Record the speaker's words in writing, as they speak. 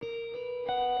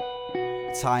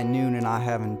It's high noon and I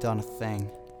haven't done a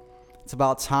thing. It's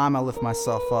about time I lift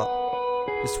myself up.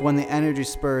 Just when the energy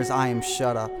spurs, I am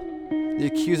shut up. The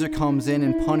accuser comes in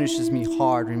and punishes me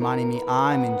hard, reminding me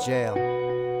I'm in jail.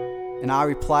 And I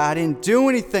reply, I didn't do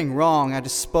anything wrong, I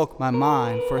just spoke my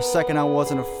mind. For a second I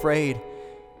wasn't afraid,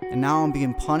 and now I'm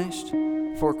being punished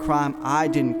for a crime I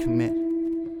didn't commit.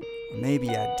 Or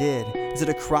maybe I did. Is it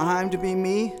a crime to be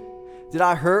me? Did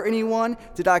I hurt anyone?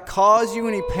 Did I cause you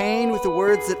any pain with the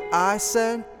words that I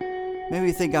said? Maybe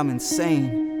you think I'm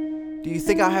insane. Do you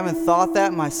think I haven't thought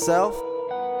that myself?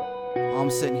 I'm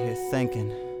sitting here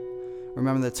thinking.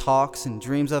 Remember the talks and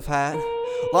dreams I've had?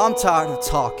 Well, I'm tired of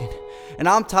talking, and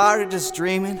I'm tired of just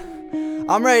dreaming.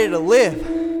 I'm ready to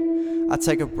live. I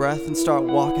take a breath and start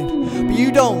walking, but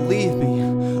you don't leave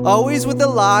me. Always with the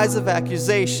lies of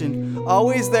accusation,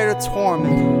 always there to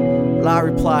torment. But I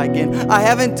reply again, I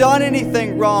haven't done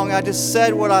anything wrong, I just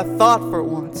said what I thought for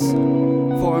once.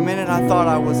 For a minute I thought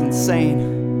I was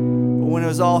insane, but when it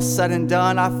was all said and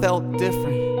done, I felt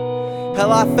different.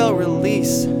 Hell, I felt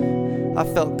release, I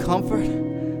felt comfort,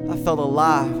 I felt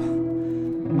alive.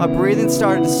 My breathing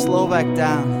started to slow back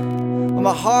down, but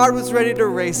my heart was ready to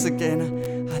race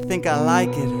again. I think I like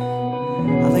it,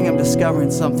 I think I'm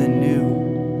discovering something new.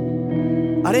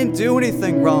 I didn't do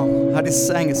anything wrong, I just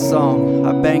sang a song.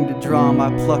 I banged a drum,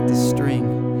 I plucked a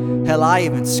string. Hell, I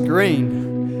even screamed.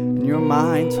 And your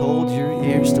mind told your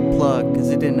ears to plug,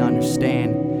 cause it didn't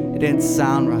understand. It didn't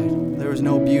sound right, there was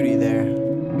no beauty there.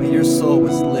 But your soul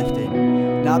was lifted,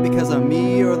 not because of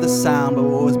me or the sound, but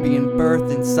what was being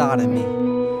birthed inside of me.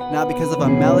 Not because of a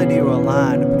melody or a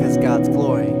line, but because God's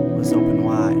glory was open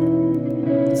wide.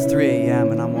 It's 3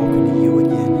 a.m. and I'm walking to you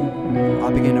again.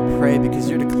 I begin to pray because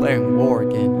you're declaring war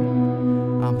again.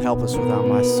 I'm helpless without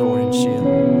my sword and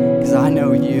shield, cause I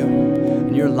know you,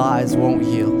 and your lies won't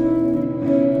yield.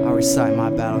 I recite my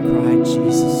battle cry,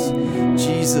 Jesus,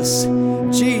 Jesus,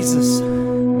 Jesus,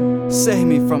 save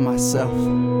me from myself.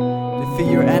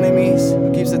 Defeat your enemies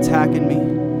who keeps attacking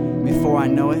me. Before I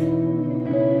know it,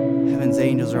 heaven's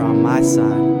angels are on my side.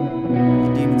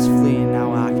 The demons flee and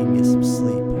now I can get some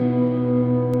sleep.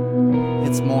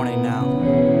 It's morning now,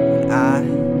 and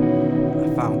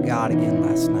I found God again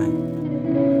last night.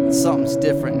 But something's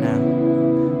different now.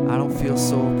 I don't feel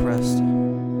so oppressed.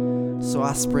 So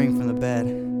I spring from the bed,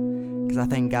 cause I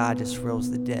think God just rose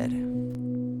the dead.